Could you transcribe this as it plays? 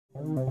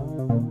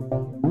Hello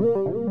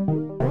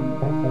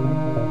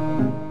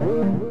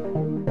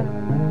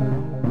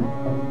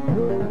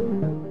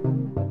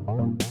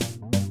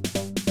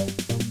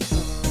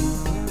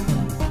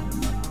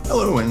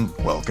and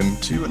welcome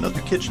to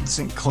another Kitchen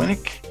Sink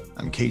Clinic.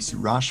 I'm Casey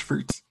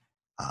Rochefort,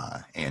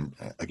 and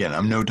again,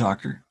 I'm no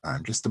doctor.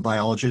 I'm just a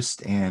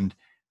biologist, and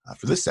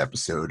for this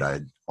episode,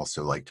 I'd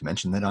also like to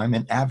mention that I'm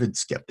an avid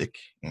skeptic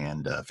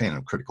and a fan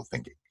of critical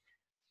thinking,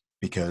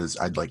 because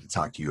I'd like to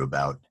talk to you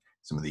about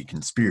some of the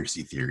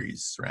conspiracy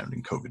theories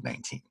surrounding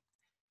COVID-19.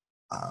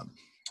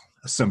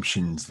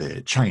 Assumptions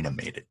that China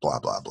made it, blah,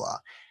 blah, blah.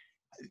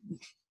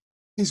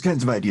 These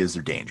kinds of ideas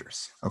are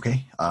dangerous,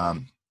 okay?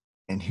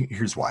 And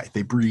here's why.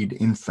 They breed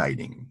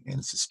infighting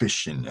and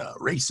suspicion,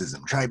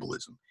 racism,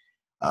 tribalism.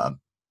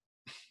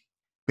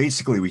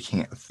 Basically, we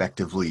can't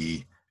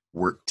effectively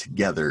work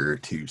together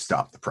to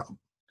stop the problem.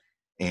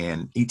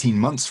 And 18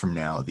 months from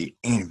now, the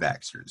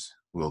anti-vaxxers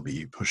will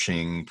be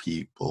pushing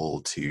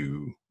people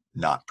to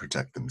not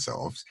protect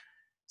themselves.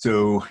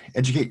 So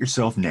educate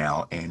yourself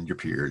now and your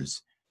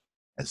peers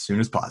as soon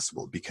as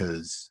possible,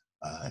 because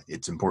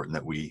it's important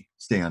that we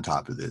stay on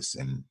top of this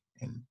and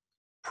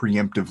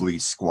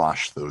preemptively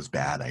squash those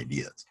bad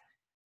ideas.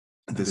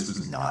 This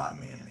was not a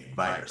man-made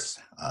virus.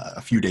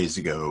 A few days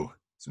ago,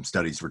 some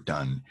studies were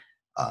done.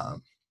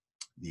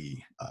 The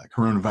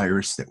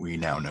coronavirus that we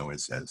now know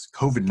as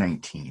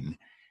COVID-19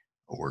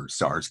 or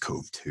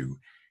SARS-CoV-2,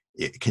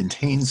 it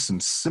contains some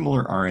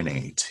similar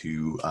RNA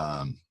to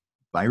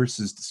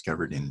viruses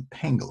discovered in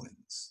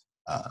pangolins,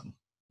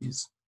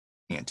 these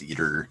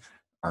anteater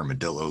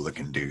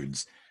armadillo-looking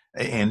dudes,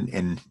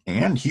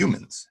 and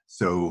humans.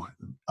 So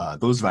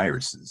those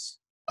viruses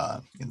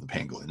in the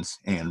pangolins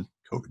and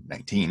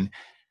COVID-19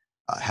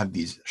 have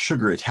these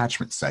sugar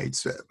attachment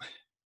sites.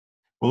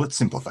 Well, let's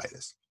simplify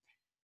this.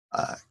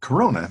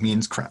 Corona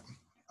means crown.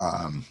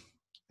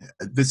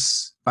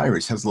 This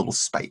virus has little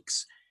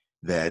spikes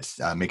that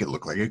make it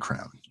look like a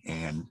crown,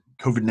 and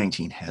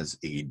COVID-19 has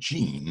a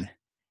gene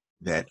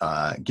that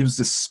gives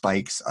the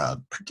spikes a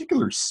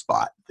particular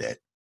spot that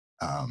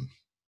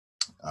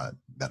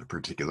a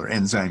particular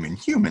enzyme in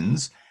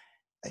humans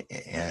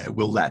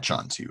will latch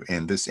onto.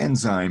 And this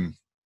enzyme,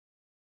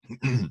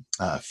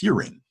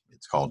 furin,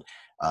 it's called,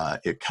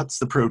 it cuts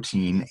the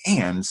protein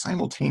and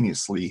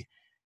simultaneously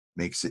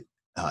makes it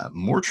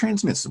more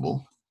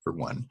transmissible, for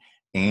one,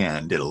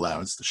 and it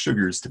allows the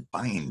sugars to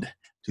bind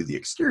to the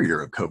exterior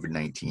of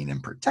COVID-19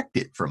 and protect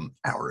it from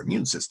our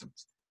immune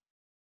systems.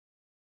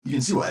 You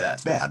can see why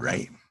that's bad,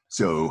 right?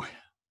 So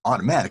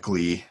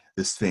automatically,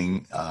 this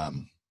thing,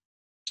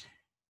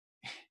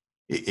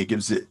 it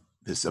gives it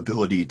this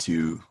ability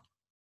to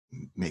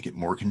make it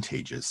more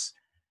contagious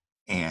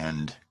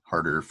and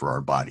harder for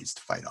our bodies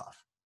to fight off.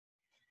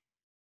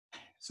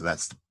 So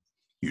that's the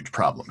huge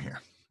problem here.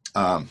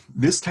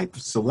 This type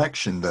of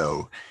selection,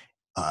 though,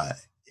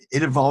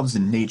 it evolves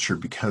in nature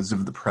because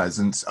of the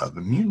presence of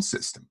immune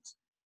systems.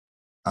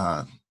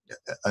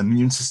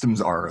 Immune systems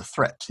are a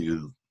threat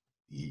to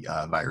the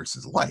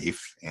virus's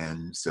life,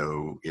 and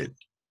so it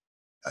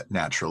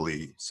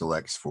naturally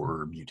selects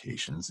for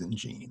mutations in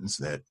genes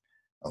that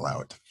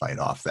allow it to fight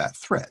off that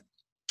threat.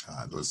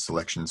 Those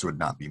selections would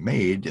not be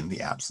made in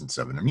the absence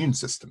of an immune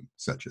system,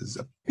 such as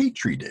a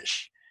petri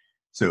dish.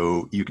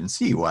 So you can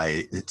see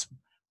why it's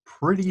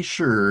pretty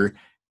sure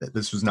that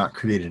this was not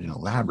created in a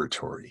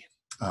laboratory.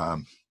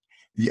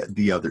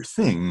 The other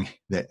thing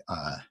that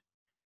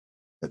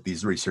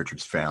these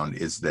researchers found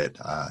is that,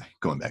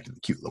 going back to the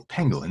cute little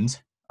pangolins,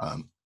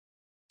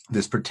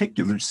 this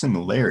particular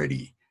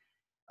similarity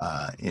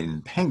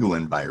in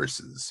pangolin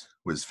viruses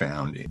was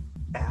found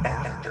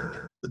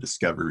after the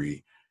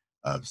discovery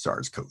of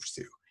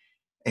SARS-CoV-2.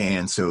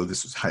 And so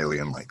this was highly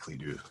unlikely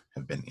to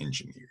have been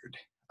engineered.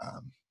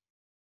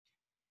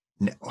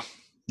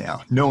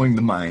 Now, knowing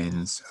the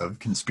minds of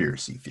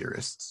conspiracy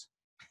theorists,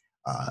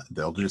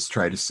 they'll just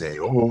try to say,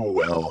 oh,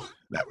 well,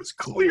 that was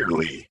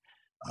clearly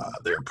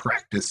their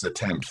practice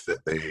attempt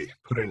that they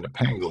put into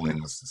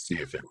pangolins to see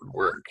if it would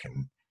work.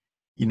 And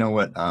you know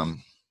what?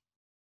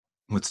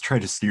 Let's try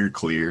to steer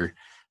clear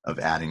of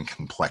adding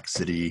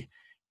complexity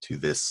to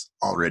this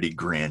already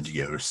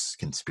grandiose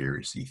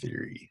conspiracy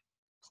theory,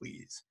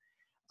 please.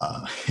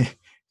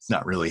 It's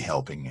not really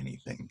helping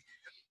anything.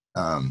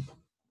 And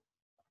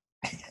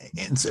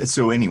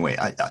so anyway,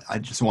 I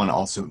just want to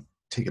also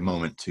take a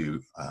moment to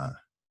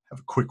have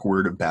a quick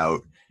word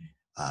about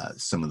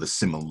some of the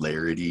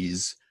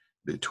similarities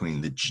between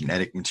the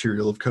genetic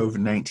material of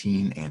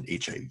COVID-19 and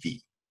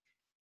HIV.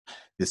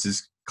 This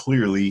is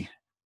clearly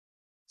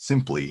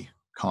simply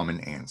common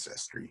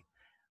ancestry.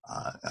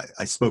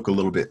 I spoke a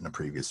little bit in a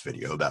previous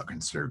video about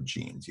conserved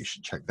genes. You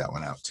should check that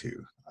one out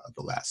too,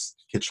 the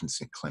last kitchen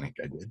sink clinic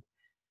I did.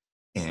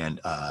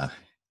 And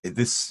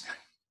this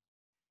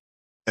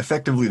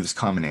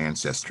common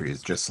ancestry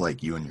is just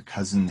like you and your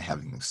cousin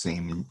having the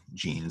same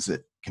genes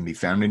that can be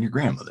found in your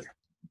grandmother.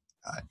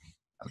 I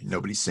mean,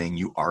 nobody's saying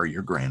you are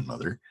your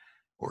grandmother,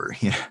 or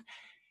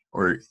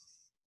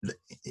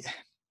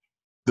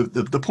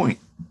the point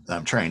that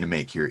I'm trying to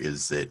make here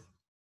is that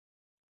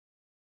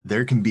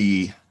there can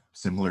be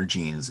similar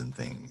genes and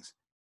things,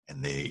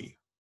 and they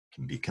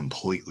can be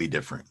completely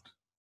different.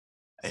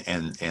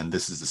 And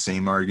this is the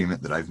same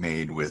argument that I've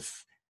made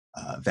with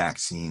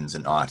vaccines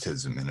and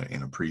autism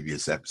in a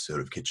previous episode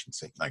of Kitchen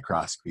Sink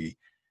Microscopy.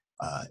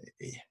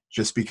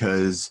 Just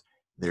because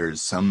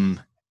there's some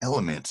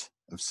element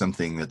of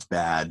something that's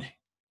bad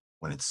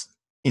when it's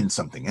in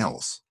something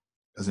else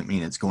doesn't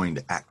mean it's going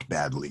to act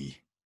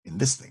badly in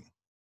this thing.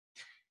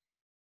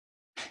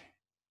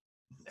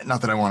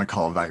 Not that I want to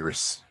call a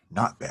virus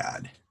not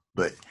bad,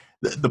 but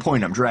the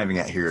point I'm driving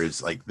at here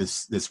is like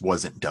this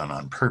wasn't done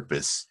on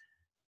purpose.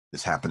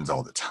 This happens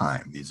all the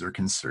time. These are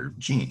conserved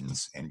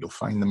genes, and you'll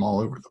find them all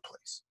over the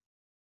place.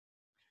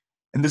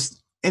 And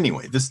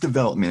this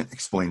development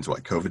explains why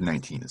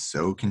COVID-19 is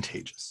so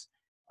contagious,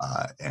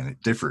 and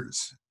it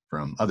differs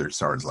from other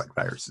SARS-like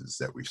viruses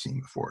that we've seen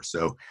before.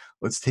 So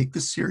let's take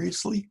this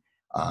seriously.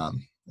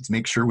 Let's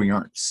make sure we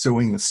aren't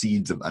sowing the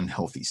seeds of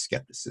unhealthy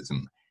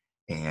skepticism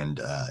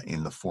and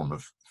in the form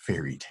of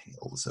fairy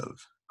tales of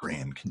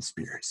grand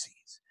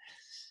conspiracies.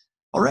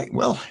 All right,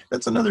 well,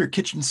 that's another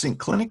Kitchen Sink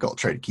Clinic. I'll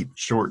try to keep it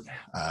short.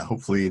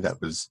 Hopefully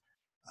that was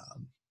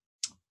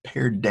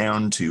pared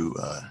down to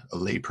a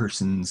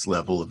layperson's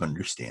level of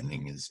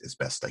understanding as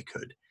best I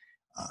could.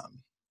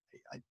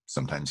 I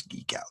sometimes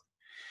geek out.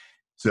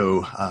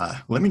 So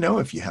let me know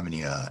if you have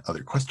any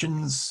other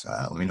questions.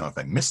 Let me know if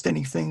I missed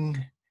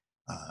anything.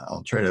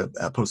 I'll try to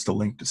post a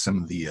link to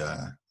some of the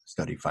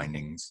study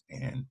findings,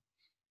 and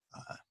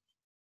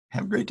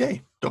have a great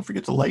day. Don't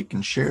forget to like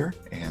and share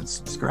and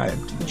subscribe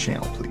to the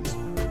channel, please.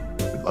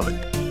 We'd love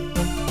it.